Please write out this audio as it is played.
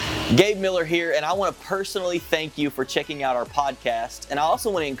Gabe Miller here, and I want to personally thank you for checking out our podcast. And I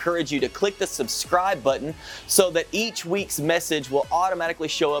also want to encourage you to click the subscribe button so that each week's message will automatically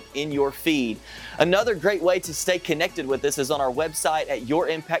show up in your feed. Another great way to stay connected with us is on our website at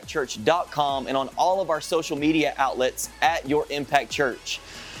yourimpactchurch.com and on all of our social media outlets at Your Impact Church.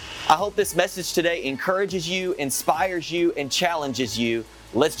 I hope this message today encourages you, inspires you, and challenges you.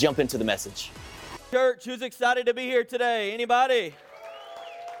 Let's jump into the message. Church, who's excited to be here today? Anybody?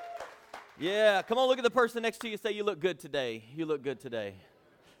 Yeah, come on, look at the person next to you. Say, you look good today. You look good today.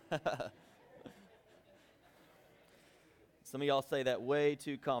 Some of y'all say that way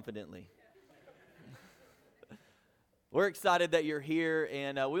too confidently. We're excited that you're here,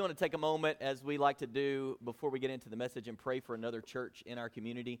 and we want to take a moment, as we like to do before we get into the message, and pray for another church in our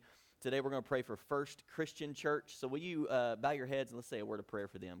community. Today we're going to pray for First Christian Church. So will you bow your heads and let's say a word of prayer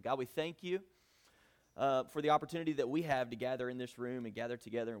for them. God, we thank you for the opportunity that we have to gather in this room and gather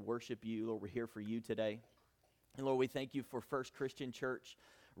together and worship you. Lord, we're here for you today. And Lord, we thank you for First Christian Church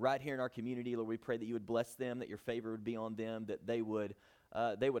right here in our community. Lord, we pray that you would bless them, that your favor would be on them, that they would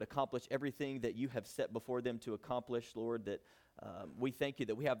accomplish everything that you have set before them to accomplish. Lord, that we thank you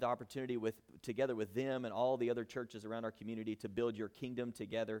that we have the opportunity together with them and all the other churches around our community to build your kingdom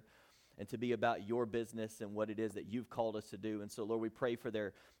together and to be about your business and what it is that you've called us to do. And so, Lord, we pray for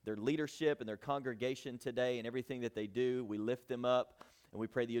their leadership and their congregation today and everything that they do. We lift them up, and we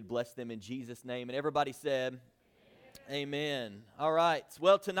pray that you'd bless them in Jesus' name. And everybody said, Amen. All right.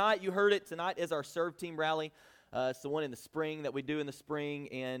 Well, tonight, you heard it. Tonight is our Serve Team Rally. It's the one in the spring that we do in the spring,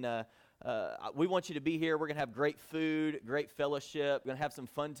 and we want you to be here. We're going to have great food, great fellowship. We're going to have some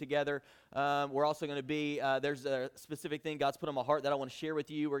fun together. We're also going to be, there's a specific thing God's put on my heart that I want to share with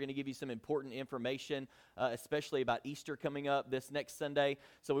you. We're going to give you some important information, especially about Easter coming up this next Sunday.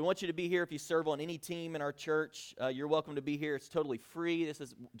 So we want you to be here. If you serve on any team in our church, you're welcome to be here. It's totally free. This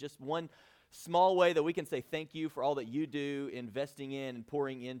is just one small way that we can say thank you for all that you do, investing in and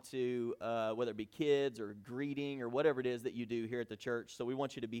pouring into, whether it be kids or greeting or whatever it is that you do here at the church. So we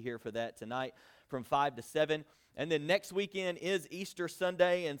want you to be here for that tonight from 5 to 7. And then next weekend is Easter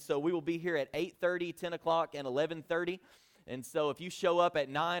Sunday, and so we will be here at 8:30, 10 o'clock, and 11:30. And so if you show up at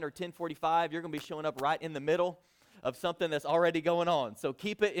 9 or 10:45, you're going to be showing up right in the middle of something that's already going on. So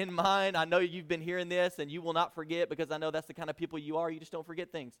keep it in mind. I know you've been hearing this, and you will not forget, because I know that's the kind of people you are. You just don't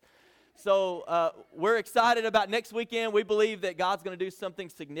forget things. So we're excited about next weekend. We believe that God's going to do something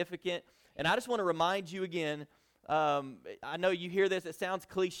significant. And I just want to remind you again, I know you hear this, it sounds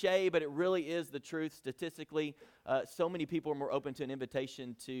cliche, but it really is the truth. Statistically, so many people are more open to an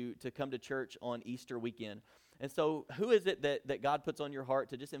invitation to come to church on Easter weekend. And so who is it that God puts on your heart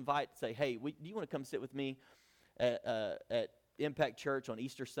to just invite, say, hey, do you want to come sit with me at Impact Church on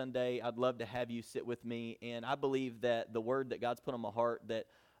Easter Sunday? I'd love to have you sit with me. And I believe that the word that God's put on my heart, that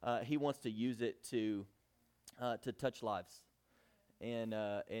he wants to use it to touch lives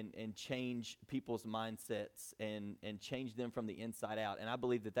and change people's mindsets and change them from the inside out. And I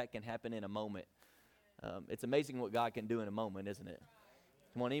believe that can happen in a moment. It's amazing what God can do in a moment, isn't it?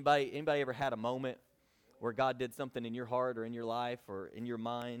 Come on, anybody ever had a moment where God did something in your heart or in your life or in your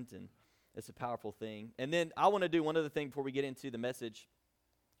mind? And it's a powerful thing. And then I want to do one other thing before we get into the message.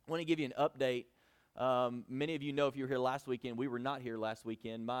 I want to give you an update. Many of you know, if you were here last weekend, we were not here last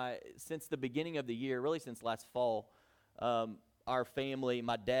weekend. Since the beginning of the year, really since last fall, our family,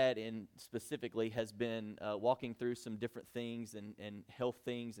 my dad specifically, has been walking through some different things and health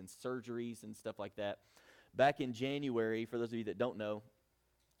things and surgeries and stuff like that. Back in January, for those of you that don't know,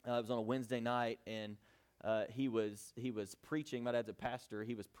 it was on a Wednesday night, and he was preaching. My dad's a pastor.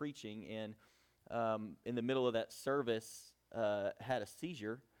 He was preaching, and in the middle of that service, had a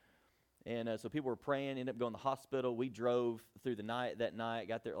seizure. And so people were praying, ended up going to the hospital. We drove through the night that night,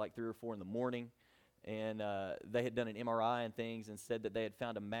 got there at like 3 or 4 in the morning, and they had done an MRI and things and said that they had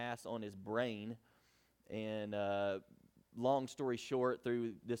found a mass on his brain. And long story short,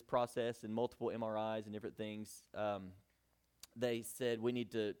 through this process and multiple MRIs and different things, they said, we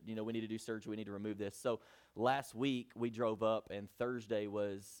need to do surgery. We need to remove this. So last week we drove up, and Thursday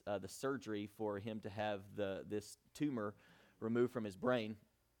was the surgery for him to have this tumor removed from his brain.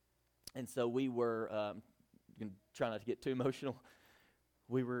 And so we were try not to get too emotional.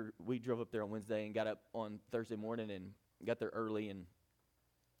 We drove up there on Wednesday and got up on Thursday morning and got there early and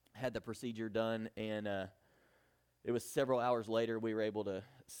had the procedure done. And it was several hours later we were able to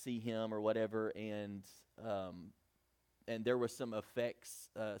see him or whatever. And there were some effects,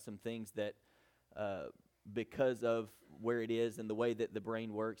 some things that because of where it is and the way that the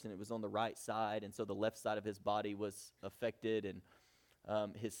brain works, and it was on the right side, and so the left side of his body was affected, and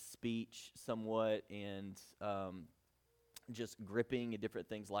his speech somewhat, and just gripping and different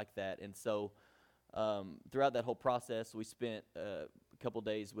things like that. And so throughout that whole process, we spent a couple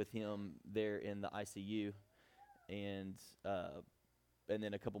days with him there in the ICU, and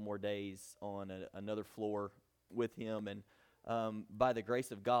then a couple more days on another floor with him. And by the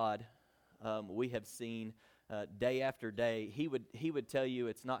grace of God, we have seen day after day. He would tell you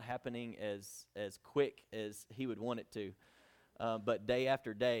it's not happening as quick as he would want it to, but day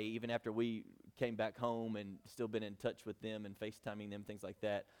after day, even after we came back home and still been in touch with them and FaceTiming them, things like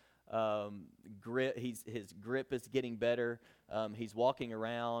that. His grip is getting better. He's walking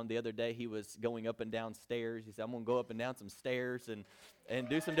around. The other day he was going up and down stairs. He said, "I'm going to go up and down some stairs and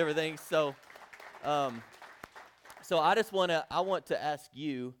do some different things." So I want to ask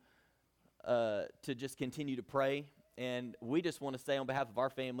you to just continue to pray. And we just want to say on behalf of our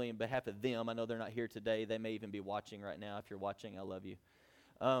family and behalf of them, I know they're not here today. They may even be watching right now. If you're watching, I love you.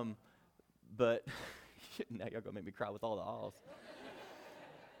 But now you're going to make me cry with all the ahs.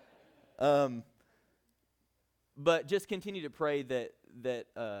 But just continue to pray that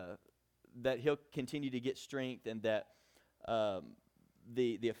he'll continue to get strength, and that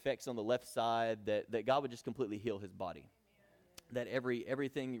the effects on the left side, that God would just completely heal his body. That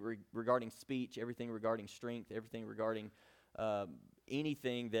everything regarding speech, everything regarding strength, everything regarding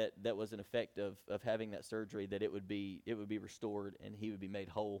anything that was an effect of having that surgery, that it would be restored and he would be made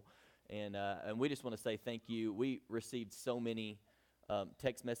whole. And we just want to say thank you. We received so many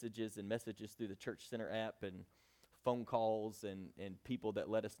text messages and messages through the Church Center app and phone calls and people that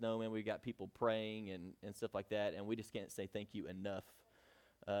let us know, and we got people praying and stuff like that. And we just can't say thank you enough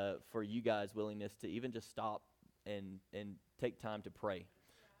for you guys' willingness to even just stop and take time to pray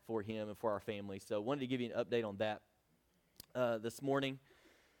for him and for our family. So wanted to give you an update on that this morning.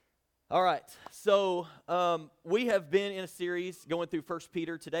 All right, so we have been in a series going through 1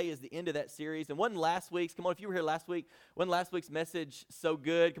 Peter. Today is the end of that series. And wasn't last week's, come on, if you were here last week, wasn't last week's message so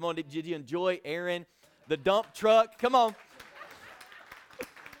good? Come on, did you enjoy Aaron, the dump truck? Come on.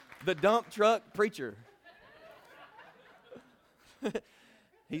 The dump truck preacher.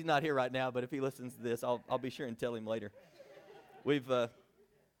 He's not here right now, but if he listens to this, I'll be sure and tell him later. We've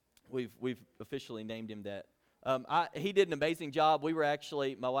officially named him that. He did an amazing job. We were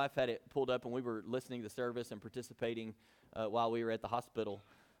actually, my wife had it pulled up, and we were listening to the service and participating while we were at the hospital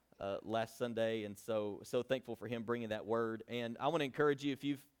last Sunday, and so thankful for him bringing that word. And I want to encourage you,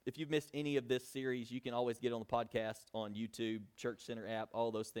 if you've missed any of this series, you can always get on the podcast on YouTube, Church Center app,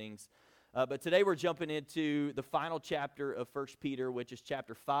 all those things. But today we're jumping into the final chapter of 1 Peter, which is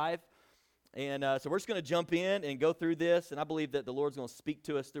chapter 5. And so we're just going to jump in and go through this, and I believe that the Lord's going to speak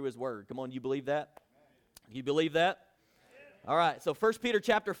to us through his word. Come on, you believe that? You believe that? All right, so 1 Peter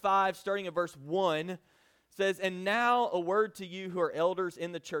chapter 5, starting in verse 1, says, "And now a word to you who are elders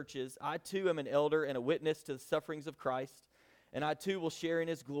in the churches. I too am an elder and a witness to the sufferings of Christ, and I too will share in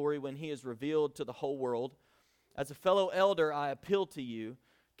his glory when he is revealed to the whole world. As a fellow elder, I appeal to you.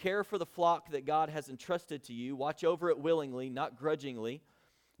 Care for the flock that God has entrusted to you. Watch over it willingly, not grudgingly,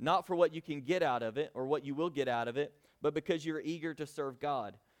 not for what you can get out of it or what you will get out of it, but because you are eager to serve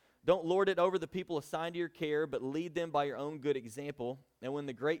God. Don't lord it over the people assigned to your care, but lead them by your own good example. And when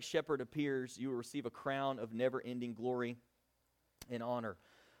the great shepherd appears, you will receive a crown of never-ending glory and honor."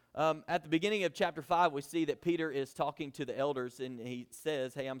 At the beginning of chapter 5, we see that Peter is talking to the elders, and he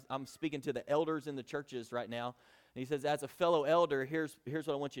says, "Hey, I'm speaking to the elders in the churches right now." And he says, "As a fellow elder, here's what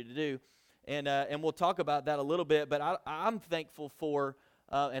I want you to do." And we'll talk about that a little bit, but I'm thankful for,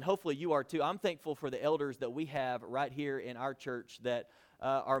 and hopefully you are too, I'm thankful for the elders that we have right here in our church that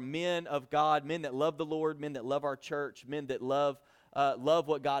are men of God, men that love the Lord, men that love our church, men that love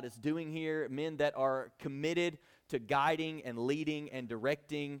what God is doing here, men that are committed to guiding and leading and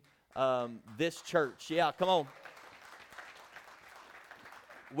directing this church. Yeah, come on.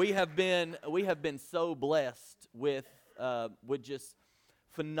 We have been so blessed with just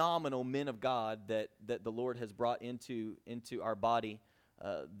phenomenal men of God that the Lord has brought into our body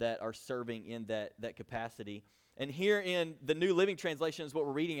that are serving in that capacity. And here in the New Living Translation is what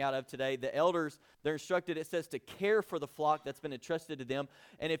we're reading out of today. The elders, they're instructed, it says, to care for the flock that's been entrusted to them.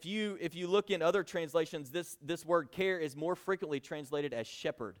 And if you look in other translations, this word care is more frequently translated as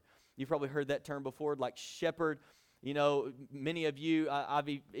shepherd. You've probably heard that term before, like shepherd. You know, many of you, I've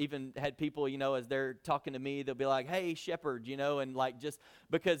even had people, you know, as they're talking to me, they'll be like, "Hey, shepherd," you know, and like just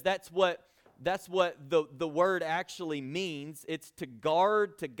because that's what the word actually means. It's to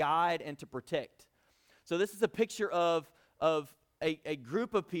guard, to guide, and to protect. So this is a picture of a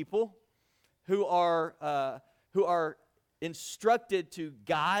group of people who are instructed to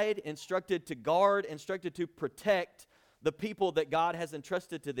guide, instructed to guard, instructed to protect the people that God has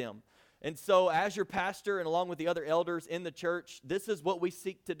entrusted to them. And so as your pastor and along with the other elders in the church, this is what we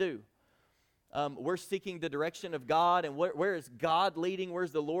seek to do. We're seeking the direction of God, and where is God leading?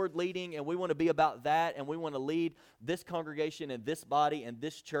 Where's the Lord leading? And we want to be about that, and we want to lead this congregation and this body and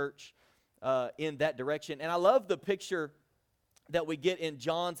this church in that direction. And I love the picture that we get in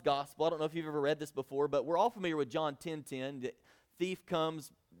John's gospel. I don't know if you've ever read this before, but we're all familiar with John 10:10. The thief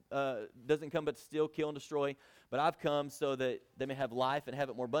comes, doesn't come but to steal, kill, and destroy. But I've come so that they may have life and have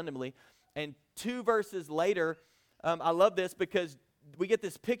it more abundantly. And 2 verses later, I love this because we get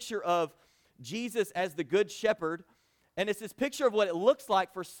this picture of Jesus as the good shepherd. And it's this picture of what it looks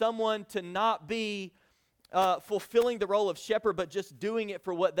like for someone to not be fulfilling the role of shepherd, but just doing it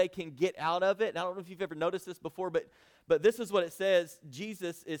for what they can get out of it. And I don't know if you've ever noticed this before, but this is what it says.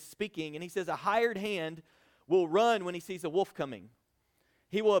 Jesus is speaking, and he says, a hired hand will run when he sees a wolf coming.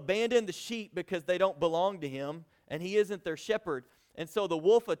 He will abandon the sheep because they don't belong to him, and he isn't their shepherd. And so the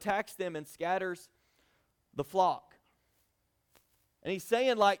wolf attacks them and scatters the flock. And he's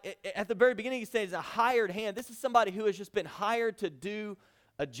saying, like, at the very beginning, he's saying it's a hired hand. This is somebody who has just been hired to do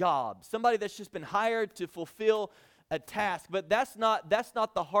a job, somebody that's just been hired to fulfill a task. But that's not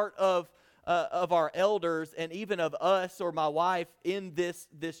the heart of our elders and even of us or my wife in this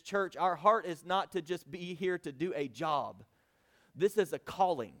church. Our heart is not to just be here to do a job. This is a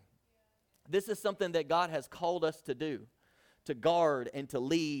calling. This is something that God has called us to do, to guard and to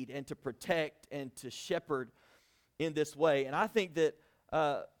lead and to protect and to shepherd in this way. And I think that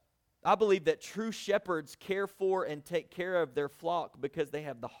I believe that true shepherds care for and take care of their flock because they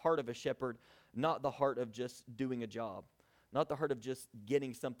have the heart of a shepherd, not the heart of just doing a job, not the heart of just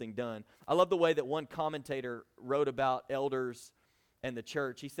getting something done. I love the way that one commentator wrote about elders and the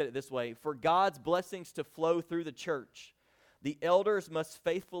church. He said it this way: for God's blessings to flow through the church, the elders must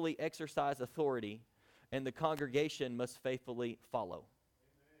faithfully exercise authority, and the congregation must faithfully follow.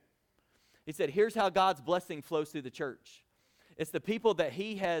 He said, here's how God's blessing flows through the church. It's the people that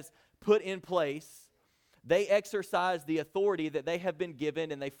he has put in place. They exercise the authority that they have been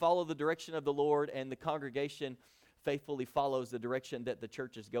given, and they follow the direction of the Lord, and the congregation faithfully follows the direction that the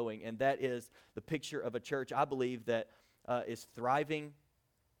church is going. And that is the picture of a church, I believe, that is thriving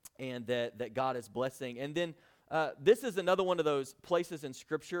and that God is blessing. And then this is another one of those places in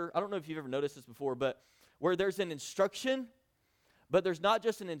Scripture. I don't know if you've ever noticed this before, but where there's an instruction, but there's not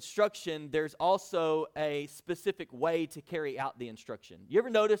just an instruction, there's also a specific way to carry out the instruction. You ever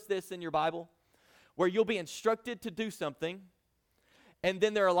notice this in your Bible? Where you'll be instructed to do something, and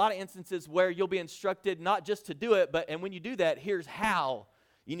then there are a lot of instances where you'll be instructed not just to do it, and when you do that, here's how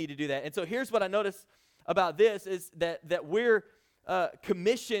you need to do that. And so here's what I notice about this is that we're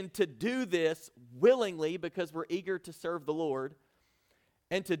commissioned to do this willingly because we're eager to serve the Lord,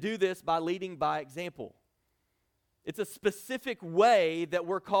 and to do this by leading by example. It's a specific way that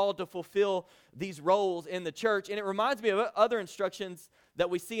we're called to fulfill these roles in the church. And it reminds me of other instructions that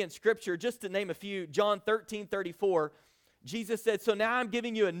we see in Scripture. Just to name a few, John 13:34, Jesus said, so now I'm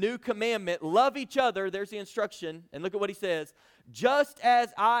giving you a new commandment. Love each other. There's the instruction. And look at what he says. Just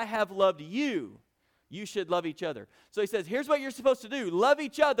as I have loved you, you should love each other. So he says, here's what you're supposed to do. Love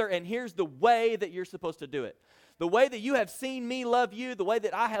each other, and here's the way that you're supposed to do it. The way that you have seen me love you, the way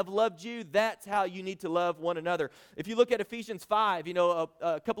that I have loved you, that's how you need to love one another. If you look at Ephesians 5,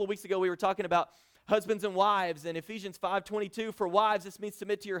 a couple of weeks ago we were talking about husbands and wives, and Ephesians 5:22, for wives, this means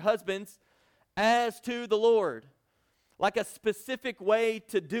submit to your husbands as to the Lord. Like a specific way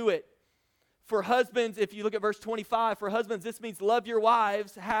to do it. For husbands, if you look at verse 25, for husbands, this means love your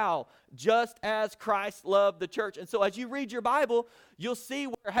wives. How? Just as Christ loved the church. And so as you read your Bible, you'll see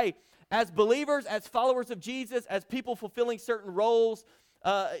where, hey, as believers, as followers of Jesus, as people fulfilling certain roles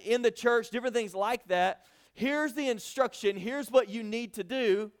in the church, different things like that, here's the instruction, here's what you need to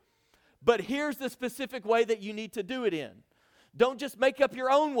do, but here's the specific way that you need to do it in. Don't just make up your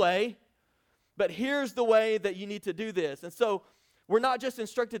own way, but here's the way that you need to do this. And so we're not just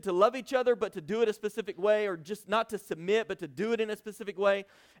instructed to love each other, but to do it a specific way, or just not to submit, but to do it in a specific way.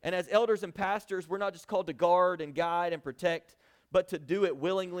 And as elders and pastors, we're not just called to guard and guide and protect, but to do it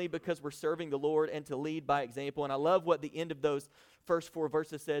willingly because we're serving the Lord, and to lead by example. And I love what the end of those first 4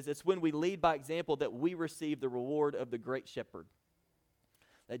 verses says. It's when we lead by example that we receive the reward of the great shepherd.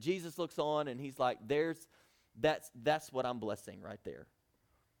 That Jesus looks on and he's like, that's what I'm blessing right there.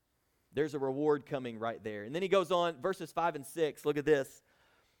 There's a reward coming right there. And then he goes on, verses 5 and 6, look at this.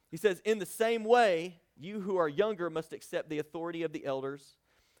 He says, in the same way, you who are younger must accept the authority of the elders,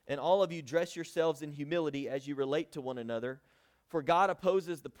 and all of you dress yourselves in humility as you relate to one another. For God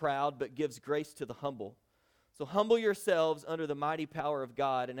opposes the proud, but gives grace to the humble. So humble yourselves under the mighty power of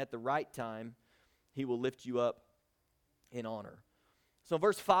God, and at the right time, he will lift you up in honor. So in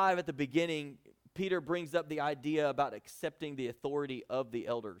verse 5 at the beginning, Peter brings up the idea about accepting the authority of the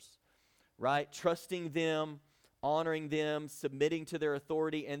elders, right? Trusting them, honoring them, submitting to their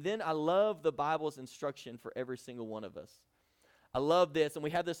authority. And then I love the Bible's instruction for every single one of us. I love this, and we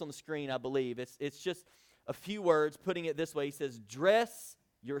have this on the screen, I believe. It's just a few words, putting it this way. He says, dress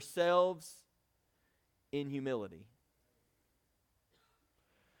yourselves in humility.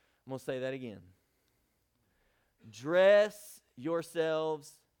 I'm going to say that again. Dress yourselves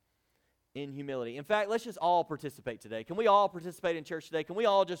in humility. In fact, let's just all participate today. Can we all participate in church today? Can we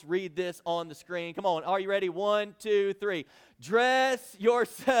all just read this on the screen? Come on, are you ready? 1, 2, 3. Dress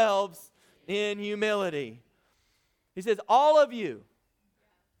yourselves in humility. He says, all of you,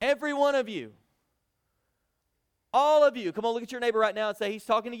 every one of you, all of you. Come on, look at your neighbor right now and say, he's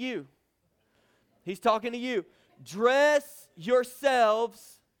talking to you. He's talking to you. Dress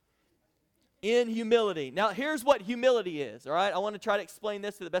yourselves in humility. Now, here's what humility is, all right? I want to try to explain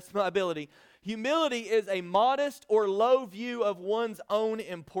this to the best of my ability. Humility is a modest or low view of one's own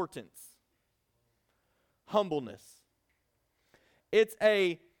importance. Humbleness. It's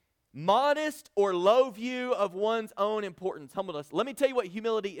a modest or low view of one's own importance. Humbleness. Let me tell you what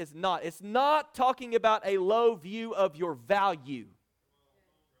humility is not. It's not talking about a low view of your value.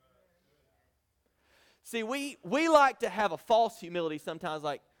 See, we like to have a false humility sometimes,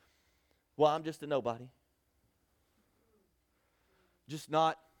 like, well, I'm just a nobody. Just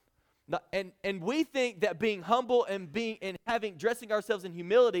not and we think that being humble and dressing ourselves in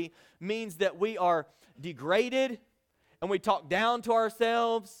humility means that we are degraded and we talk down to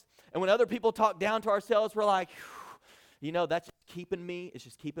ourselves. And when other people talk down to ourselves, we're like, that's just keeping me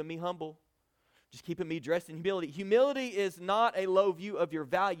humble. Just keeping me dressed in humility. Humility is not a low view of your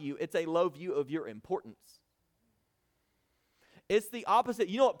value. It's a low view of your importance. It's the opposite.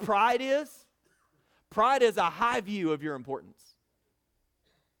 You know what pride is? Pride is a high view of your importance.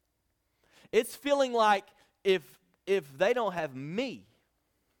 It's feeling like if they don't have me,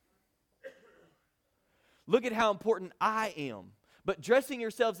 look at how important I am. But dressing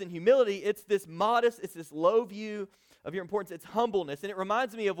yourselves in humility, it's this modest, it's this low view of your importance. It's humbleness. And it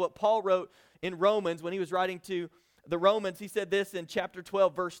reminds me of what Paul wrote in Romans when he was writing to the Romans. He said this in chapter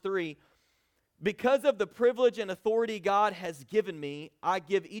 12, verse 3. Because of the privilege and authority God has given me, I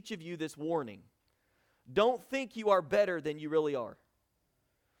give each of you this warning. Don't think you are better than you really are.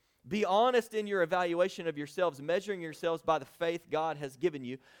 Be honest in your evaluation of yourselves, measuring yourselves by the faith God has given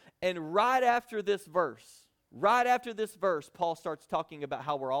you. And right after this verse, Paul starts talking about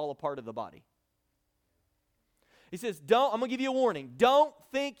how we're all a part of the body. He says, I'm going to give you a warning. Don't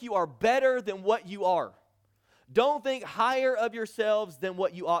think you are better than what you are. Don't think higher of yourselves than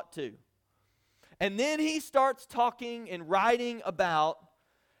what you ought to. And then he starts talking and writing about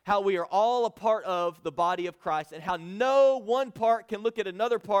how we are all a part of the body of Christ and how no one part can look at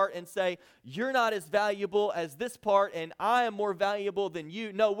another part and say, you're not as valuable as this part and I am more valuable than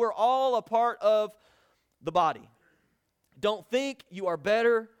you. No, we're all a part of the body. Don't think you are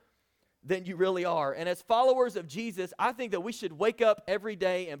better than you really are. And as followers of Jesus, I think that we should wake up every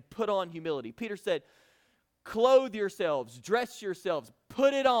day and put on humility. Peter said, clothe yourselves, dress yourselves,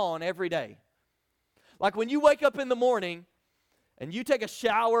 put it on every day. Like when you wake up in the morning and you take a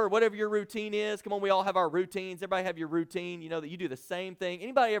shower or whatever your routine is. Come on, we all have our routines. Everybody have your routine, that you do the same thing.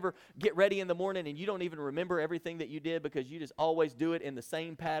 Anybody ever get ready in the morning and you don't even remember everything that you did because you just always do it in the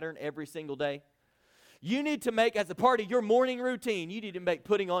same pattern every single day? You need to make, as a part of your morning routine, you need to make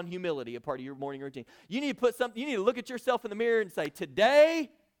putting on humility a part of your morning routine. You need to look at yourself in the mirror and say, today,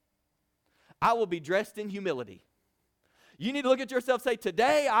 I will be dressed in humility. You need to look at yourself and say,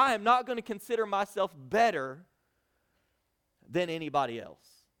 today, I am not going to consider myself better than anybody else.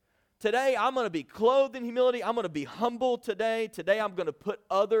 Today, I'm going to be clothed in humility. I'm going to be humble today. Today, I'm going to put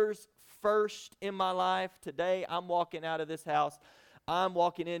others first in my life. Today, I'm walking out of this house. I'm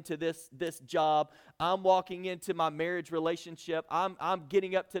walking into this job. I'm walking into my marriage relationship. I'm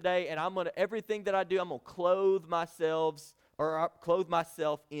getting up today, and everything that I do, I'm going to clothe myself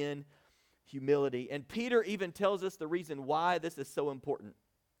in humility. And Peter even tells us the reason why this is so important.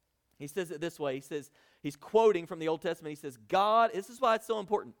 He says it this way. He says, he's quoting from the Old Testament. He says, this is why it's so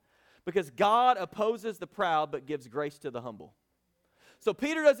important, because God opposes the proud but gives grace to the humble. So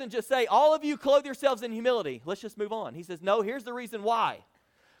Peter doesn't just say, all of you clothe yourselves in humility. Let's just move on. He says, no, here's the reason why.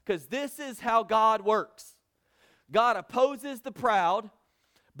 Because this is how God works. God opposes the proud,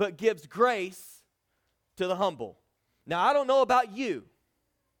 but gives grace to the humble. Now, I don't know about you,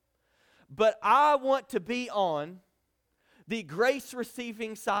 but I want to be on the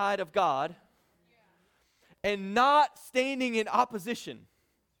grace-receiving side of God and not standing in opposition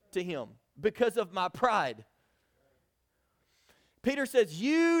to Him because of my pride. Peter says,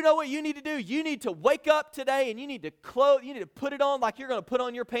 you know what you need to do. You need to wake up today and you need to put it on like you're going to put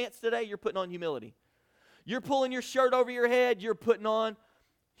on your pants today. You're putting on humility. You're pulling your shirt over your head. You're putting on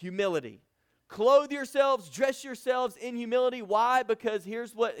humility. Clothe yourselves, dress yourselves in humility. Why? Because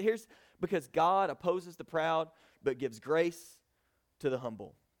because God opposes the proud, but gives grace to the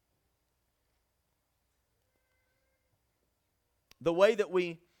humble. The way that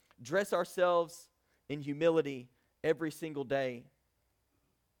we dress ourselves in humility every single day,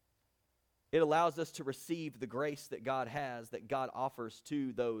 it allows us to receive the grace that God has, that God offers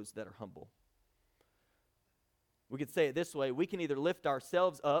to those that are humble. We could say it this way: we can either lift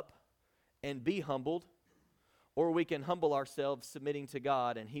ourselves up and be humbled, or we can humble ourselves submitting to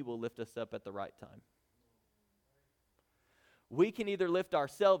God and He will lift us up at the right time. We can either lift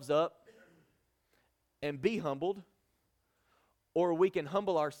ourselves up and be humbled, or we can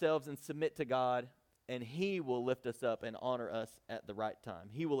humble ourselves and submit to God and He will lift us up and honor us at the right time.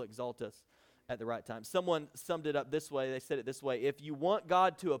 He will exalt us at the right time. Someone summed it up this way. They said it this way: if you want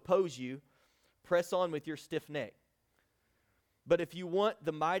God to oppose you, press on with your stiff neck. But if you want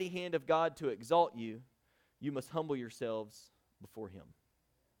the mighty hand of God to exalt you, you must humble yourselves before Him.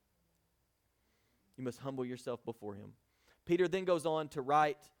 You must humble yourself before Him. Peter then goes on to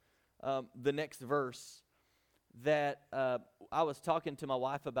write the next verse that I was talking to my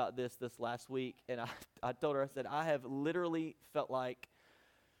wife about this last week, and I told her, I said, I have literally felt like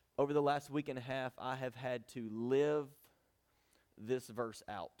over the last week and a half, I have had to live this verse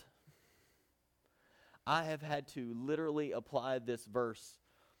out. I have had to literally apply this verse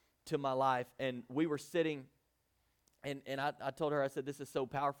to my life. And we were sitting, and I told her, I said, this is so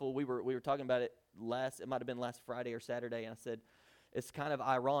powerful. We were talking about it it might have been last Friday or Saturday, and I said, it's kind of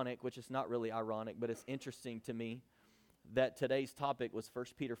ironic, which is not really ironic, but it's interesting to me that today's topic was 1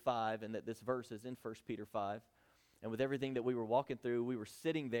 Peter 5 and that this verse is in 1 Peter 5. And with everything that we were walking through, we were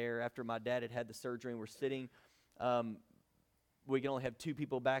sitting there after my dad had the surgery, and we're sitting, we can only have 2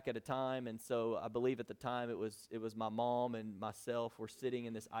 people back at a time, and so I believe at the time it was my mom and myself. We're sitting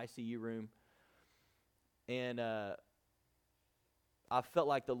in this ICU room, and I felt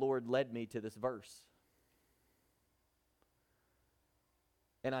like the Lord led me to this verse.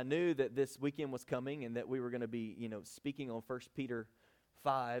 And I knew that this weekend was coming and that we were going to be, speaking on 1 Peter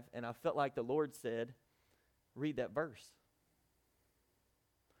 5, and I felt like the Lord said, read that verse.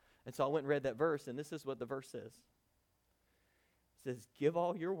 And so I went and read that verse, and this is what the verse says. It says, give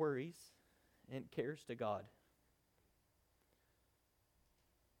all your worries and cares to God,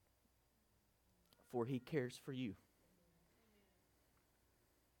 for He cares for you.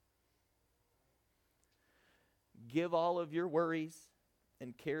 Give all of your worries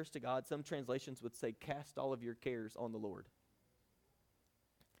and cares to God. Some translations would say, cast all of your cares on the Lord.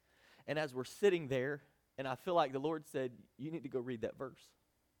 And as we're sitting there, and I feel like the Lord said, you need to go read that verse.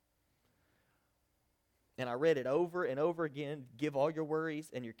 And I read it over and over again. Give all your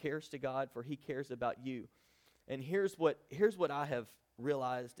worries and your cares to God, for He cares about you. And here's what I have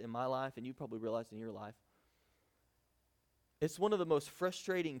realized in my life, and you probably realized in your life. It's one of the most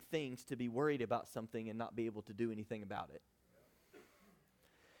frustrating things to be worried about something and not be able to do anything about it.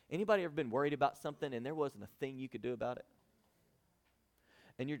 Anybody ever been worried about something and there wasn't a thing you could do about it?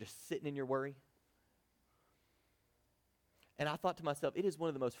 And you're just sitting in your worry? And I thought to myself, it is one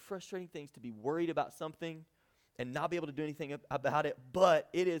of the most frustrating things to be worried about something and not be able to do anything about it, but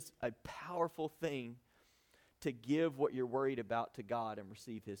it is a powerful thing to give what you're worried about to God and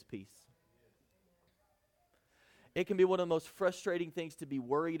receive His peace. It can be one of the most frustrating things to be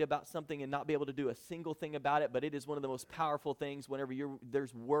worried about something and not be able to do a single thing about it, but it is one of the most powerful things whenever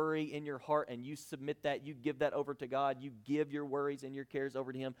there's worry in your heart and you submit that, you give that over to God, you give your worries and your cares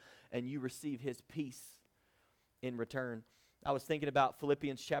over to Him, and you receive His peace in return. I was thinking about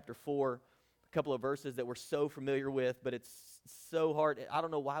Philippians chapter 4, a couple of verses that we're so familiar with, but it's so hard. I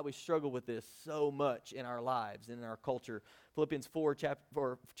don't know why we struggle with this so much in our lives and in our culture. Philippians 4,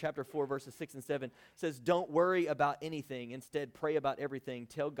 chapter 4, verses 6 and 7 says, don't worry about anything. Instead, pray about everything.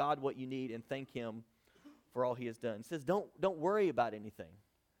 Tell God what you need and thank Him for all He has done. It says, don't worry about anything.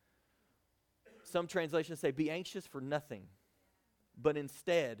 Some translations say, be anxious for nothing, but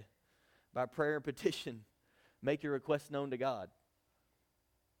instead, by prayer and petition, make your requests known to God.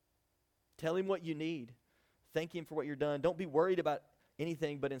 Tell Him what you need. Thank Him for what you're done. Don't be worried about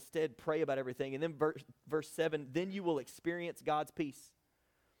anything, but instead pray about everything. And then verse 7, then you will experience God's peace,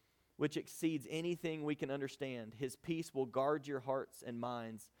 which exceeds anything we can understand. His peace will guard your hearts and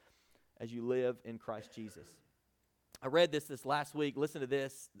minds as you live in Christ Jesus. I read this last week. Listen to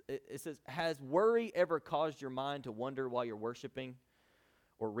this. It says, has worry ever caused your mind to wander while you're worshiping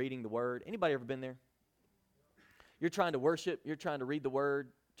or reading the Word? Anybody ever been there? You're trying to worship. You're trying to read the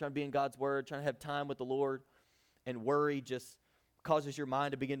Word, trying to be in God's Word, trying to have time with the Lord, and worry just causes your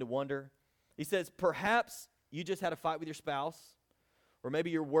mind to begin to wander. He says, perhaps you just had a fight with your spouse, or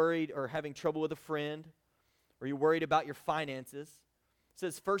maybe you're worried or having trouble with a friend, or you're worried about your finances. It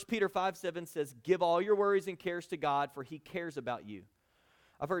says, 1 Peter 5:7 says, give all your worries and cares to God, for He cares about you.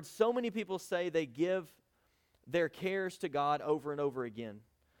 I've heard so many people say they give their cares to God over and over again.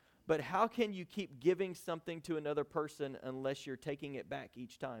 But how can you keep giving something to another person unless you're taking it back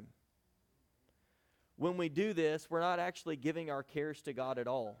each time? When we do this, we're not actually giving our cares to God at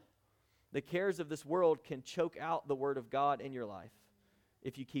all. The cares of this world can choke out the Word of God in your life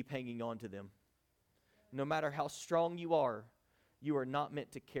if you keep hanging on to them. No matter how strong you are not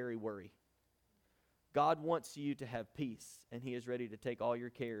meant to carry worry. God wants you to have peace, and He is ready to take all your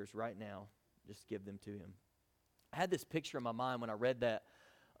cares right now. Just give them to Him. I had this picture in my mind when I read that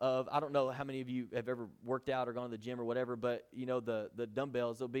of, I don't know how many of you have ever worked out or gone to the gym or whatever, but, you know, the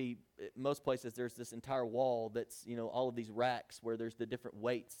dumbbells, there'll be, most places there's this entire wall that's, you know, all of these racks where there's the different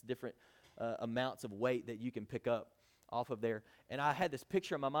weights, different amounts of weight that you can pick up off of there. And I had this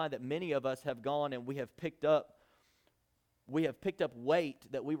picture in my mind that many of us have gone and we have picked up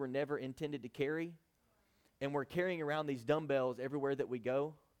weight that we were never intended to carry, and we're carrying around these dumbbells everywhere that we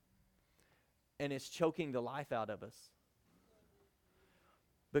go, and it's choking the life out of us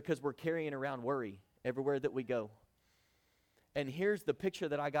because we're carrying around worry everywhere that we go. And here's the picture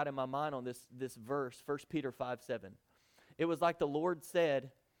that I got in my mind on this verse, 1 Peter 5:7. It was like the Lord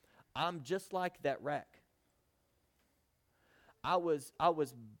said, I'm just like that rack. I was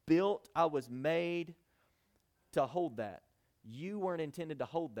built, I was made to hold that. You weren't intended to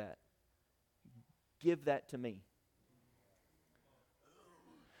hold that. Give that to me.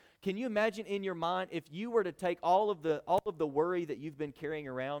 Can you imagine in your mind if you were to take all of the worry that you've been carrying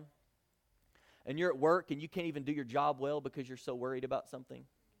around, and you're at work and you can't even do your job well because you're so worried about something?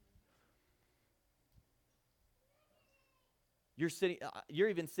 You're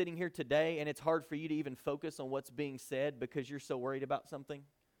even sitting here today and it's hard for you to even focus on what's being said because you're so worried about something.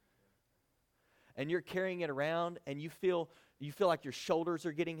 And you're carrying it around and you feel like your shoulders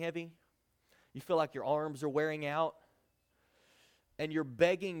are getting heavy. You feel like your arms are wearing out. And you're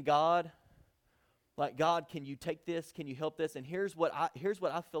begging God, like, God, can you take this? Can you help this? And here's what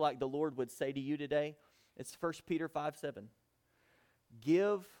I feel like the Lord would say to you today. It's 1 Peter 5:7.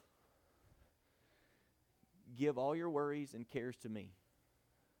 Give all your worries and cares to me.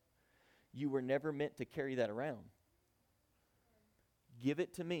 You were never meant to carry that around. Give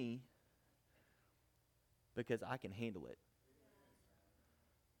it to me because I can handle it.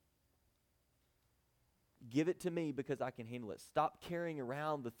 Give it to me because I can handle it. Stop carrying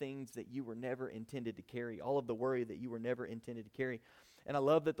around the things that you were never intended to carry, all of the worry that you were never intended to carry. And I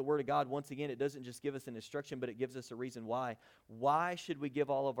love that the Word of God, once again, it doesn't just give us an instruction, but it gives us a reason why. Why should we give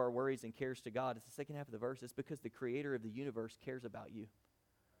all of our worries and cares to God? It's the second half of the verse. It's because the Creator of the universe cares about you.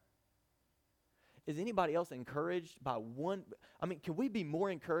 Is anybody else encouraged by one? I mean, can we be more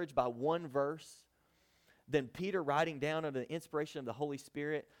encouraged by one verse than Peter writing down under the inspiration of the Holy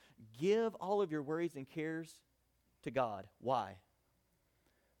Spirit? Give all of your worries and cares to God. Why?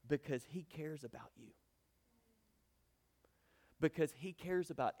 Because He cares about you. Because He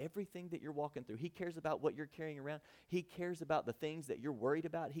cares about everything that you're walking through. He cares about what you're carrying around. He cares about the things that you're worried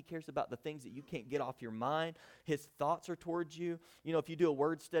about. He cares about the things that you can't get off your mind. His thoughts are towards you. You know, if you do a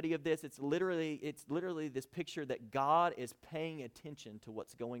word study of this, it's literally this picture that God is paying attention to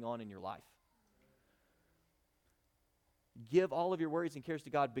what's going on in your life. Give all of your worries and cares to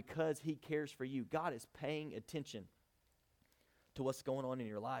God because He cares for you. God is paying attention to what's going on in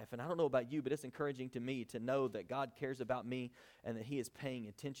your life. And I don't know about you, but it's encouraging to me to know that God cares about me and that He is paying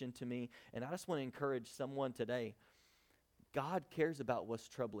attention to me. And I just want to encourage someone today. God cares about what's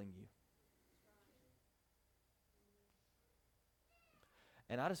troubling you.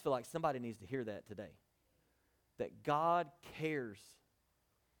 And I just feel like somebody needs to hear that today. That God cares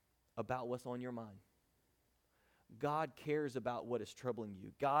about what's on your mind. God cares about what is troubling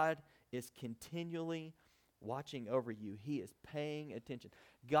you. God is continually watching over you. He is paying attention.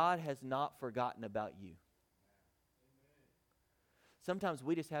 God has not forgotten about you. Sometimes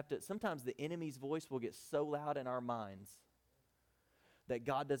sometimes the enemy's voice will get so loud in our minds that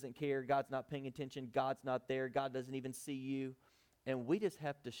God doesn't care, God's not paying attention, God's not there, God doesn't even see you. And we just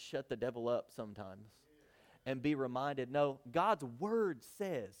have to shut the devil up sometimes and be reminded, no, God's word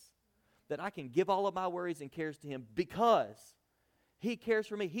says that I can give all of my worries and cares to Him because He cares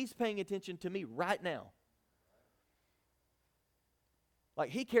for me. He's paying attention to me right now. Like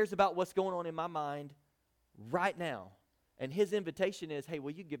He cares about what's going on in my mind right now. And His invitation is, hey,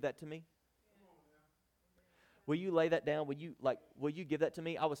 will you give that to me? Will you lay that down? Will you give that to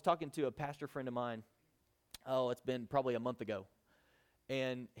me? I was talking to a pastor friend of mine. Oh, it's been probably a month ago.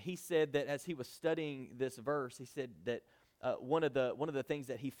 And he said that as he was studying this verse, he said that one of the things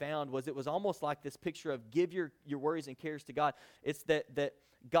that he found was it was almost like this picture of give your worries and cares to God. It's that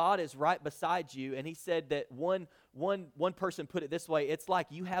God is right beside you. And he said that one person put it this way. It's like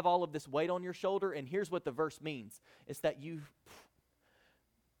you have all of this weight on your shoulder, and here's what the verse means. It's that you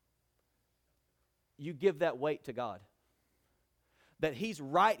give that weight to God. That he's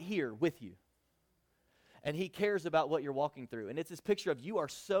right here with you. And he cares about what you're walking through. And it's this picture of you are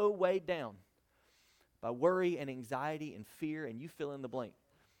so weighed down by worry and anxiety and fear, and you fill in the blank.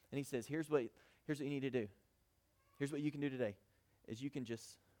 And he says, here's what you need to do. Here's what you can do today, is you can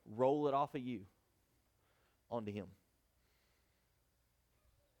just roll it off of you onto him.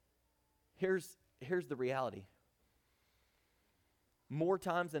 Here's the reality. More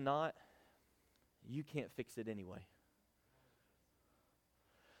times than not, you can't fix it anyway.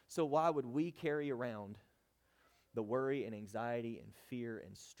 So why would we carry around the worry and anxiety and fear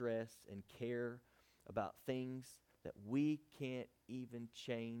and stress and care about things that we can't even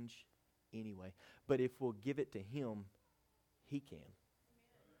change anyway? But if we'll give it to him, he can.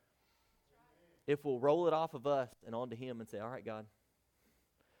 If we'll roll it off of us and onto him and say, all right, God,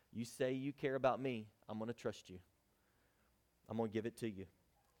 you say you care about me. I'm going to trust you. I'm going to give it to you.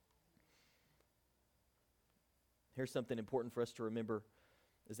 Here's something important for us to remember,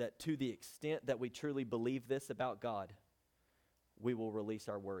 is that to the extent that we truly believe this about God, we will release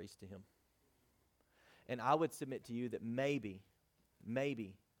our worries to him. And I would submit to you that maybe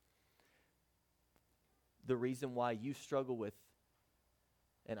the reason why you struggle with,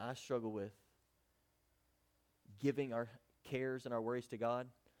 and I struggle with, giving our cares and our worries to God,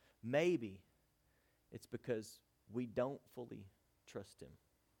 maybe it's because we don't fully trust him.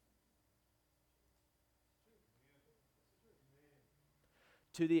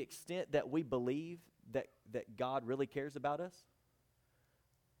 To the extent that we believe that God really cares about us,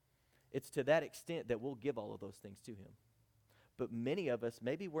 it's to that extent that we'll give all of those things to him. But many of us,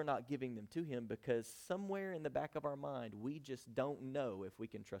 maybe we're not giving them to him because somewhere in the back of our mind, we just don't know if we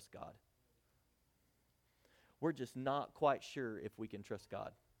can trust God. We're just not quite sure if we can trust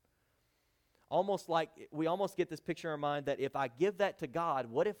God. Almost like we almost get this picture in our mind that if I give that to God,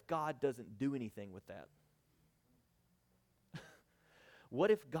 what if God doesn't do anything with that? What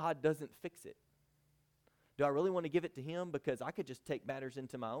if God doesn't fix it? Do I really want to give it to him? Because I could just take matters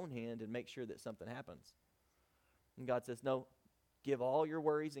into my own hand and make sure that something happens. And God says, no, give all your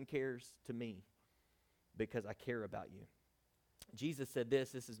worries and cares to me because I care about you. Jesus said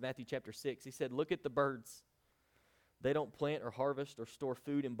this is Matthew chapter 6. He said, look at the birds. They don't plant or harvest or store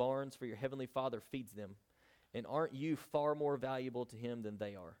food in barns, for your heavenly Father feeds them. And aren't you far more valuable to him than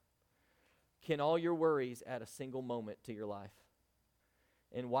they are? Can all your worries add a single moment to your life?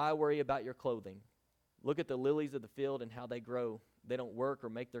 And why worry about your clothing? Look at the lilies of the field and how they grow. They don't work or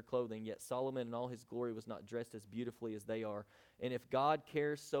make their clothing, yet Solomon in all his glory was not dressed as beautifully as they are. And if God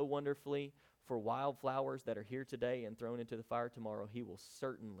cares so wonderfully for wildflowers that are here today and thrown into the fire tomorrow, he will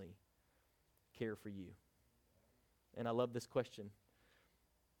certainly care for you. And I love this question.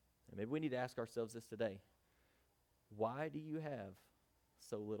 And maybe we need to ask ourselves this today. Why do you have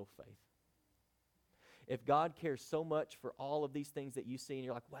so little faith? If God cares so much for all of these things that you see and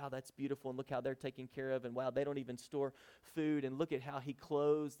you're like, wow, that's beautiful, and look how they're taken care of, and wow, they don't even store food, and look at how he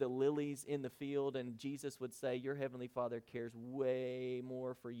clothes the lilies in the field, and Jesus would say, your heavenly Father cares way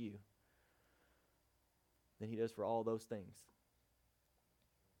more for you than he does for all those things.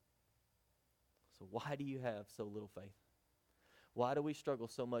 So why do you have so little faith? Why do we struggle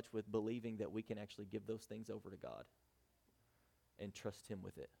so much with believing that we can actually give those things over to God and trust him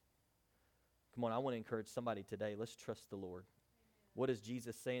with it? Come on, I want to encourage somebody today. Let's trust the Lord. What is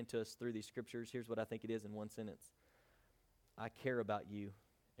Jesus saying to us through these scriptures? Here's what I think it is in one sentence. I care about you,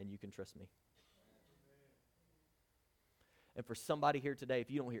 and you can trust me. And for somebody here today,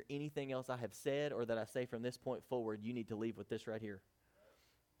 if you don't hear anything else I have said or that I say from this point forward, you need to leave with this right here.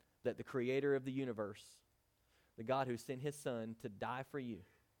 That the creator of the universe, the God who sent his son to die for you,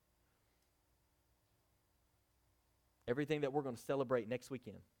 everything that we're going to celebrate next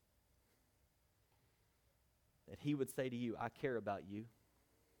weekend, that he would say to you, I care about you,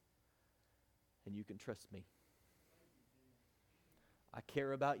 and you can trust me. I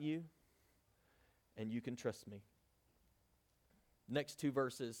care about you, and you can trust me. Next two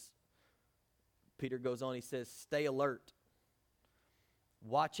verses, Peter goes on, he says, stay alert.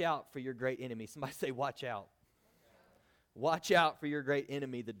 Watch out for your great enemy. Somebody say, watch out. Watch out for your great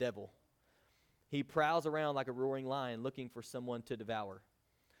enemy, the devil. He prowls around like a roaring lion looking for someone to devour.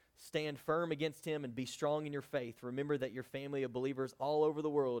 Stand firm against him and be strong in your faith. Remember that your family of believers all over the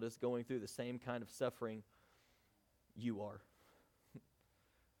world is going through the same kind of suffering you are.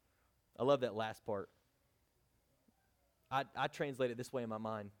 I love that last part. I translate it this way in my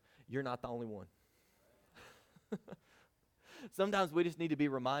mind. You're not the only one. Sometimes we just need to be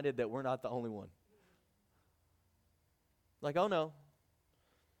reminded that we're not the only one. Like, oh no,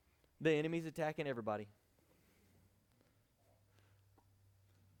 the enemy's attacking everybody.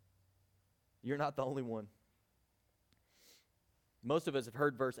 You're not the only one. Most of us have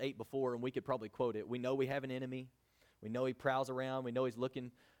heard verse 8 before, and we could probably quote it. We know we have an enemy. We know he prowls around. We know he's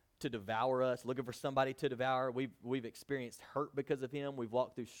looking to devour us, looking for somebody to devour. We've experienced hurt because of him. We've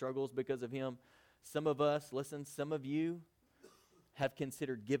walked through struggles because of him. Some of us, listen, some of you have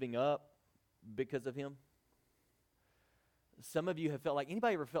considered giving up because of him. Some of you have felt like,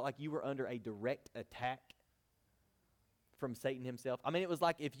 anybody ever felt like you were under a direct attack from Satan himself? I mean, it was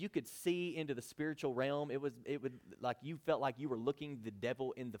like if you could see into the spiritual realm, it would like you felt like you were looking the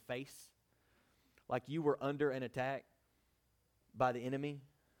devil in the face, like you were under an attack by the enemy.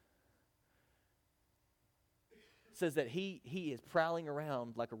 It says that he is prowling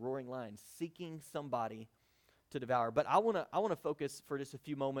around like a roaring lion, seeking somebody to devour. But I want to focus for just a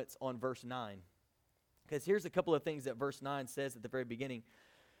few moments on verse 9. Because here's a couple of things that verse 9 says at the very beginning.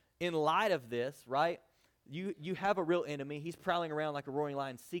 In light of this, right, you have a real enemy. He's prowling around like a roaring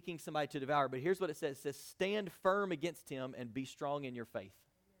lion, seeking somebody to devour. But here's what it says. It says, stand firm against him and be strong in your faith.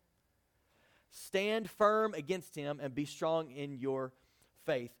 Stand firm against him and be strong in your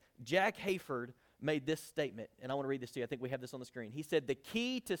faith. Jack Hayford made this statement, and I want to read this to you. I think we have this on the screen. He said, the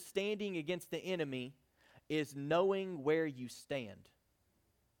key to standing against the enemy is knowing where you stand.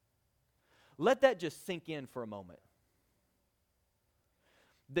 Let that just sink in for a moment.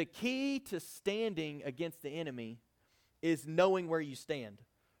 The key to standing against the enemy is knowing where you stand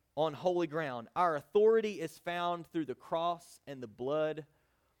on holy ground. Our authority is found through the cross and the blood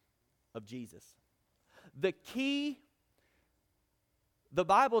of Jesus. The key, the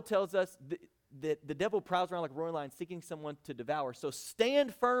Bible tells us that the devil prowls around like a roaring lion seeking someone to devour. So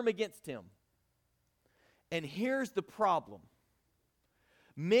stand firm against him. And here's the problem.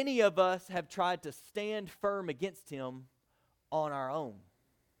 Many of us have tried to stand firm against him on our own.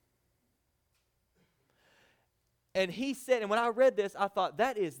 And he said, and when I read this, I thought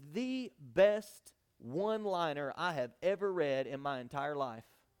that is the best one-liner I have ever read in my entire life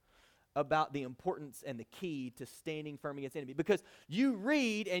about the importance and the key to standing firm against the enemy. Because you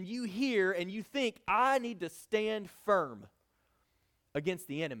read and you hear and you think, I need to stand firm against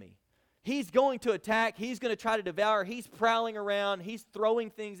the enemy. He's going to attack. He's going to try to devour. He's prowling around. He's throwing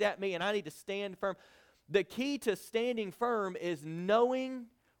things at me, and I need to stand firm. The key to standing firm is knowing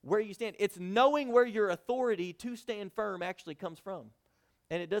where you stand. It's knowing where your authority to stand firm actually comes from.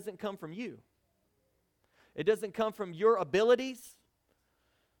 And it doesn't come from you. It doesn't come from your abilities.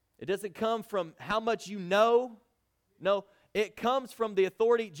 It doesn't come from how much you know. No, it comes from the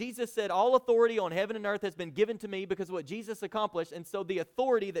authority. Jesus said, all authority on heaven and earth has been given to me because of what Jesus accomplished. And so the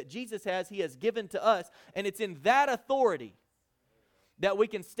authority that Jesus has, he has given to us. And it's in that authority that we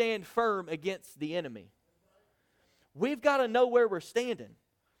can stand firm against the enemy. We've got to know where we're standing.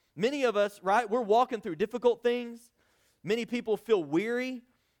 Many of us, right, we're walking through difficult things. Many people feel weary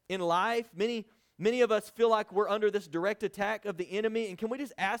in life. Many of us feel like we're under this direct attack of the enemy. And can we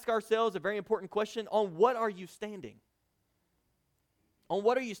just ask ourselves a very important question? On what are you standing? On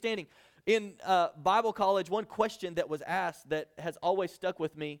what are you standing? In Bible college, one question that was asked that has always stuck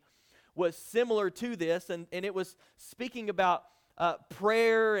with me was similar to this, and it was speaking about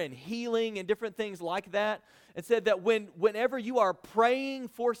prayer and healing and different things like that. It said that whenever you are praying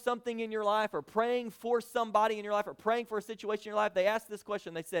for something in your life or praying for somebody in your life or praying for a situation in your life, they asked this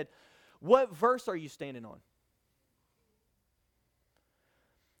question. They said, what verse are you standing on?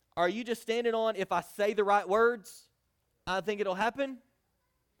 Are you just standing on, if I say the right words, I think it'll happen?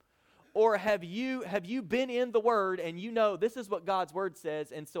 Or have you been in the Word and you know this is what God's Word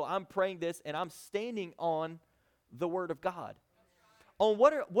says, and so I'm praying this and I'm standing on the Word of God? On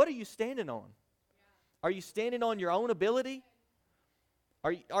what are you standing on? Are you standing on your own ability?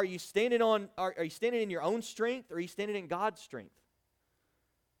 Are you standing in your own strength, or are you standing in God's strength?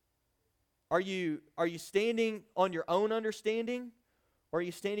 Are you standing on your own understanding, or are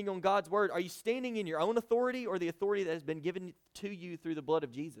you standing on God's Word? Are you standing in your own authority or the authority that has been given to you through the blood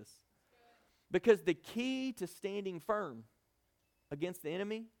of Jesus? Because the key to standing firm against the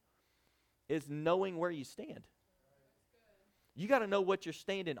enemy is knowing where you stand. You got to know what you're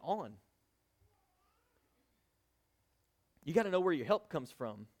standing on. You got to know where your help comes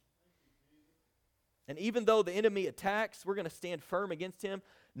from. And even though the enemy attacks, we're going to stand firm against him,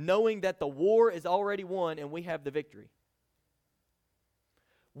 knowing that the war is already won and we have the victory.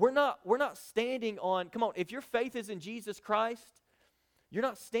 We're not standing on, come on, if your faith is in Jesus Christ, you're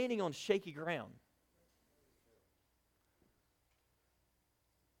not standing on shaky ground.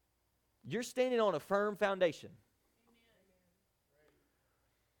 You're standing on a firm foundation.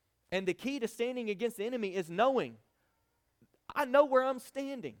 And the key to standing against the enemy is knowing, I know where I'm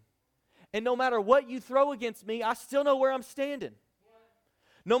standing. And no matter what you throw against me, I still know where I'm standing.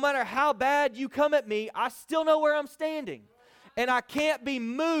 No matter how bad you come at me, I still know where I'm standing. And I can't be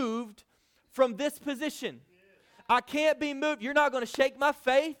moved from this position. I can't be moved. You're not going to shake my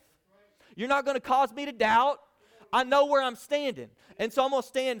faith. You're not going to cause me to doubt. I know where I'm standing. And so I'm going to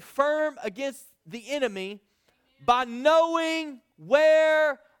stand firm against the enemy by knowing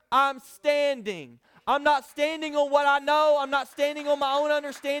where I'm standing. I'm not standing on what I know. I'm not standing on my own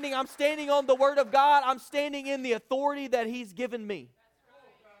understanding. I'm standing on the Word of God. I'm standing in the authority that He's given me.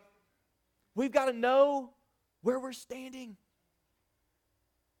 We've got to know where we're standing.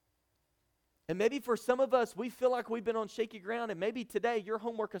 And maybe for some of us, we feel like we've been on shaky ground, and maybe today your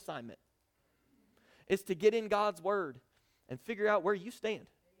homework assignment is to get in God's Word and figure out where you stand.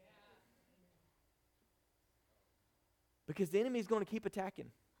 Because the enemy is going to keep attacking.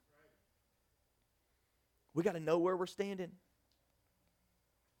 We got to know where we're standing.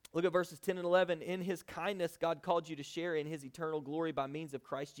 Look at verses 10 and 11. In His kindness, God called you to share in His eternal glory by means of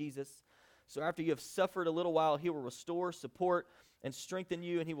Christ Jesus. So after you have suffered a little while, He will restore, support, and strengthen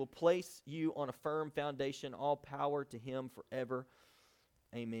you, and He will place you on a firm foundation. All power to Him forever.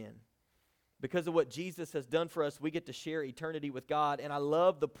 Amen. Because of what Jesus has done for us, we get to share eternity with God. And I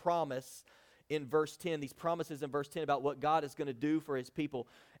love the promise in verse 10, these promises in verse 10 about what God is going to do for His people.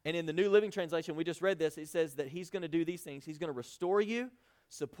 And in the New Living Translation, we just read this, it says that He's going to do these things. He's going to restore you,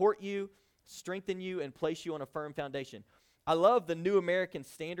 support you, strengthen you, and place you on a firm foundation. I love the New American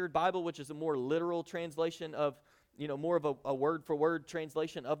Standard Bible, which is a more literal translation of, more of a word-for-word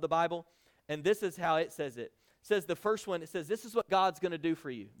translation of the Bible. And this is how it says it. It says the first one, it says, this is what God's going to do for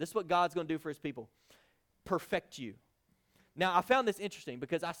you. This is what God's going to do for His people. Perfect you. Now, I found this interesting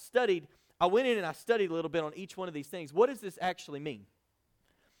because I went in and I studied a little bit on each one of these things. What does this actually mean?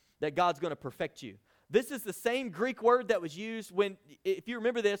 That God's going to perfect you. This is the same Greek word that was used when, if you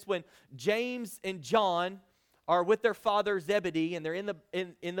remember this, when James and John are with their father Zebedee, and they're in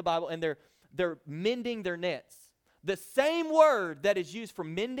the Bible, and they're mending their nets. The same word that is used for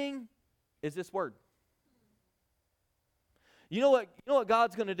mending is this word. You know what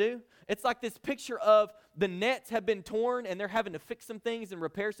God's going to do? It's like this picture of the nets have been torn, and they're having to fix some things and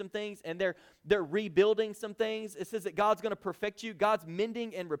repair some things, and they're rebuilding some things. It says that God's going to perfect you. God's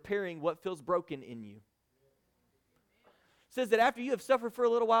mending and repairing what feels broken in you. It says that after you have suffered for a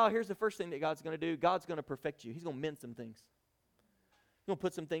little while, here's the first thing that God's going to do. God's going to perfect you. He's going to mend some things. He's going to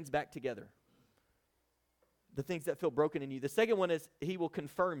put some things back together. The things that feel broken in you. The second one is He will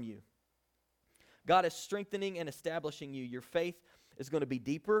confirm you. God is strengthening and establishing you. Your faith is going to be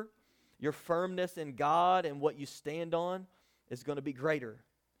deeper. Your firmness in God and what you stand on is going to be greater.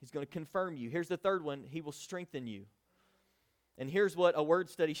 He's going to confirm you. Here's the third one. He will strengthen you. And here's what a word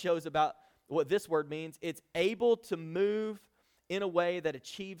study shows about what this word means. It's able to move in a way that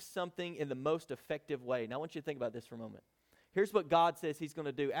achieves something in the most effective way. Now, I want you to think about this for a moment. Here's what God says He's going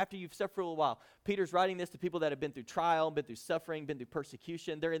to do. After you've suffered for a little while, Peter's writing this to people that have been through trial, been through suffering, been through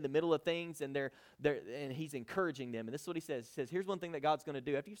persecution. They're in the middle of things, and and he's encouraging them. And this is what he says. He says, here's one thing that God's going to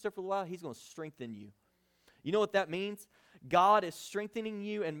do. After you've suffered for a little while, He's going to strengthen you. You know what that means? God is strengthening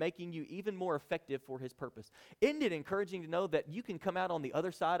you and making you even more effective for His purpose. Isn't it encouraging to know that you can come out on the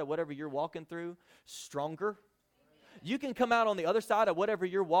other side of whatever you're walking through stronger? You can come out on the other side of whatever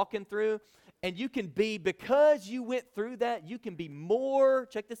you're walking through, and you can be, because you went through that, you can be more,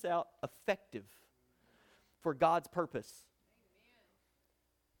 check this out, effective for God's purpose.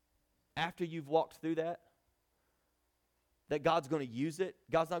 After you've walked through that God's going to use it.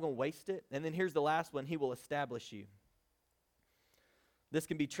 God's not going to waste it. And then here's the last one. He will establish you. This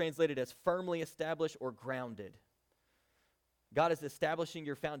can be translated as firmly established or grounded. God is establishing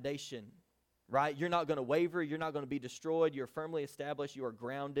your foundation, right? You're not going to waver. You're not going to be destroyed. You're firmly established. You are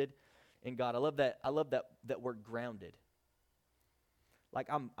grounded in God. I love that word grounded. Like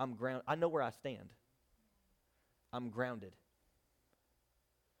I'm grounded. I know where I stand. I'm grounded.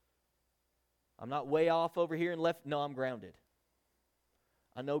 I'm not way off over here and left. No, I'm grounded.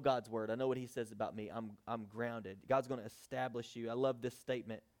 I know God's word. I know what He says about me. I'm grounded. God's going to establish you. I love this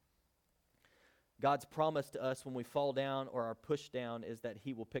statement. God's promise to us when we fall down or are pushed down is that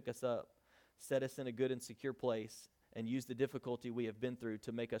He will pick us up, set us in a good and secure place, and use the difficulty we have been through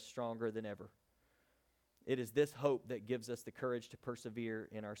to make us stronger than ever. It is this hope that gives us the courage to persevere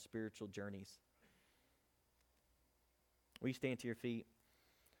in our spiritual journeys. Will you stand to your feet?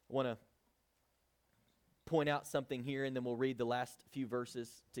 I want to point out something here, and then we'll read the last few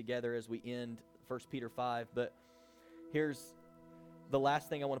verses together as we end 1 Peter 5. But here's the last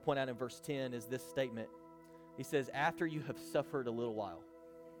thing I want to point out in verse 10 is this statement. He says, after you have suffered a little while.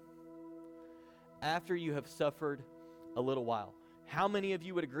 After you have suffered a little while. How many of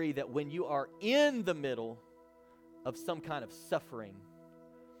you would agree that when you are in the middle of some kind of suffering,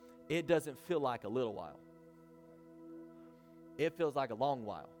 it doesn't feel like a little while? It feels like a long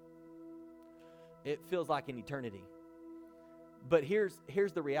while. It feels like an eternity. But here's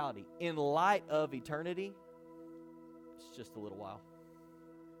the reality. In light of eternity, it's just a little while.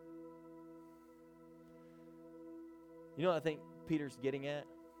 You know what I think Peter's getting at?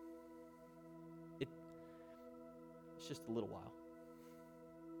 It's just a little while.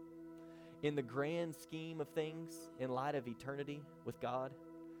 In the grand scheme of things, in light of eternity with God,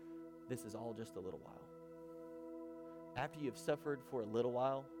 this is all just a little while. After you have suffered for a little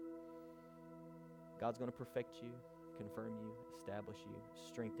while, God's going to perfect you, confirm you, establish you,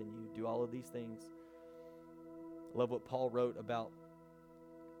 strengthen you, do all of these things. I love what Paul wrote about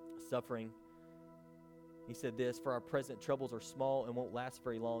suffering. He said this, for our present troubles are small and won't last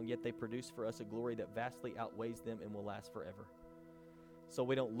very long, yet they produce for us a glory that vastly outweighs them and will last forever. So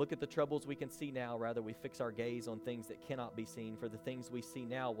we don't look at the troubles we can see now, rather we fix our gaze on things that cannot be seen. For the things we see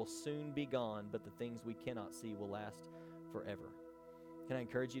now will soon be gone, but the things we cannot see will last forever. Can I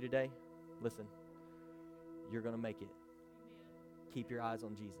encourage you today? Listen, you're going to make it. Amen. Keep your eyes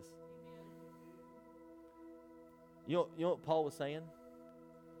on Jesus. Amen. You know what Paul was saying?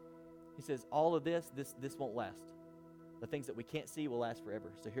 He says, all of this won't last. The things that we can't see will last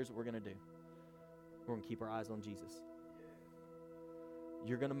forever. So here's what we're going to do. We're going to keep our eyes on Jesus.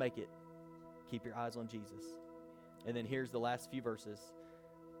 You're going to make it. Keep your eyes on Jesus. And then here's the last few verses.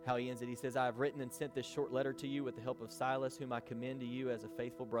 How he ends it. He says, I have written and sent this short letter to you with the help of Silas, whom I commend to you as a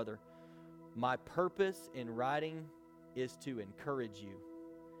faithful brother. My purpose in writing is to encourage you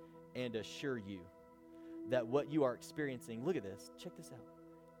and assure you that what you are experiencing, look at this, check this out,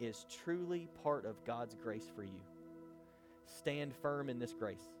 is truly part of God's grace for you. Stand firm in this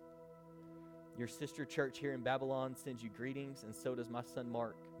grace. Your sister church here in Babylon sends you greetings, and so does my son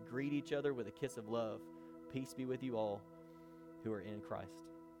Mark. Greet each other with a kiss of love. Peace be with you all who are in Christ.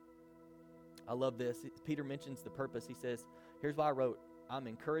 I love this. Peter mentions the purpose. He says, here's why I wrote, I'm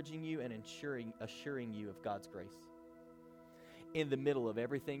encouraging you and assuring you of God's grace. In the middle of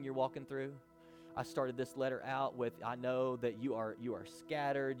everything you're walking through, I started this letter out with, I know that you are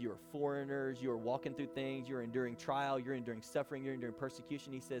scattered, you are foreigners, you are walking through things, you're enduring trial, you're enduring suffering, you're enduring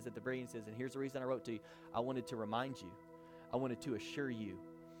persecution. He says at the very end, he says, and here's the reason I wrote to you. I wanted to remind you. I wanted to assure you.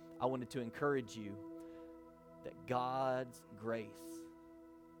 I wanted to encourage you that God's grace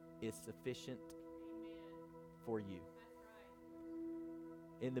is sufficient for you.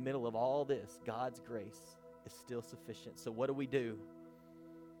 In the middle of all this, God's grace is still sufficient. So what do?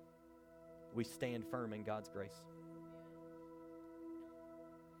 We stand firm in God's grace.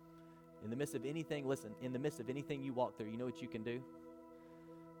 In the midst of anything, listen, in the midst of anything you walk through, you know what you can do?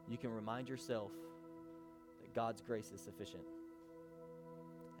 You can remind yourself that God's grace is sufficient.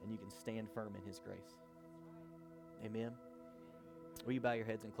 And you can stand firm in His grace. Amen? Will you bow your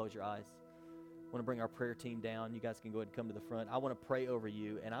heads and close your eyes? I want to bring our prayer team down. You guys can go ahead and come to the front. I want to pray over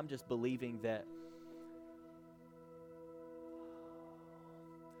you, and I'm just believing that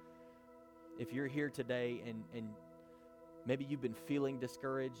if you're here today and maybe you've been feeling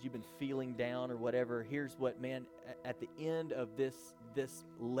discouraged, you've been feeling down or whatever, here's what, man, at the end of this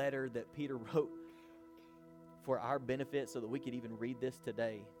letter that Peter wrote for our benefit so that we could even read this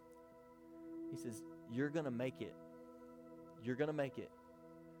today, he says, you're going to make it. You're going to make it.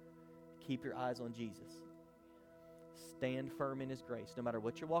 Keep your eyes on Jesus. Stand firm in His grace. No matter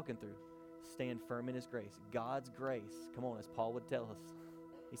what you're walking through, stand firm in His grace. God's grace, come on, as Paul would tell us,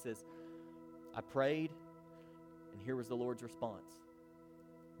 he says, I prayed, and here was the Lord's response.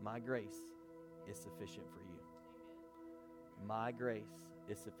 My grace is sufficient for you. My grace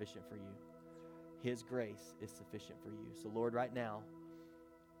is sufficient for you. His grace is sufficient for you. So, Lord, right now,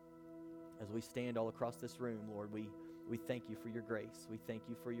 as we stand all across this room, Lord, we thank you for your grace. We thank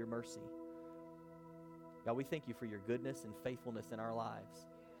you for your mercy. God, we thank you for your goodness and faithfulness in our lives.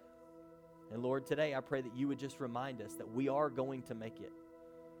 And Lord, today I pray that you would just remind us that we are going to make it.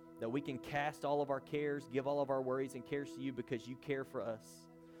 That we can cast all of our cares, give all of our worries and cares to you because you care for us.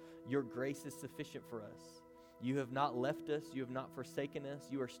 Your grace is sufficient for us. You have not left us. You have not forsaken us.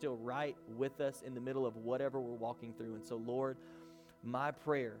 You are still right with us in the middle of whatever we're walking through. And so, Lord, my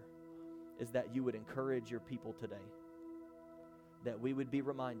prayer is that you would encourage your people today, that we would be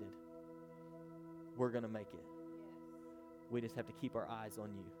reminded we're going to make it. We just have to keep our eyes on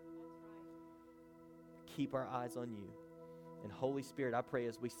you. Keep our eyes on you. And Holy Spirit, I pray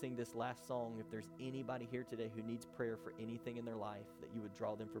as we sing this last song, if there's anybody here today who needs prayer for anything in their life, that you would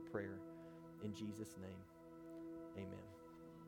draw them for prayer. In Jesus' name, amen.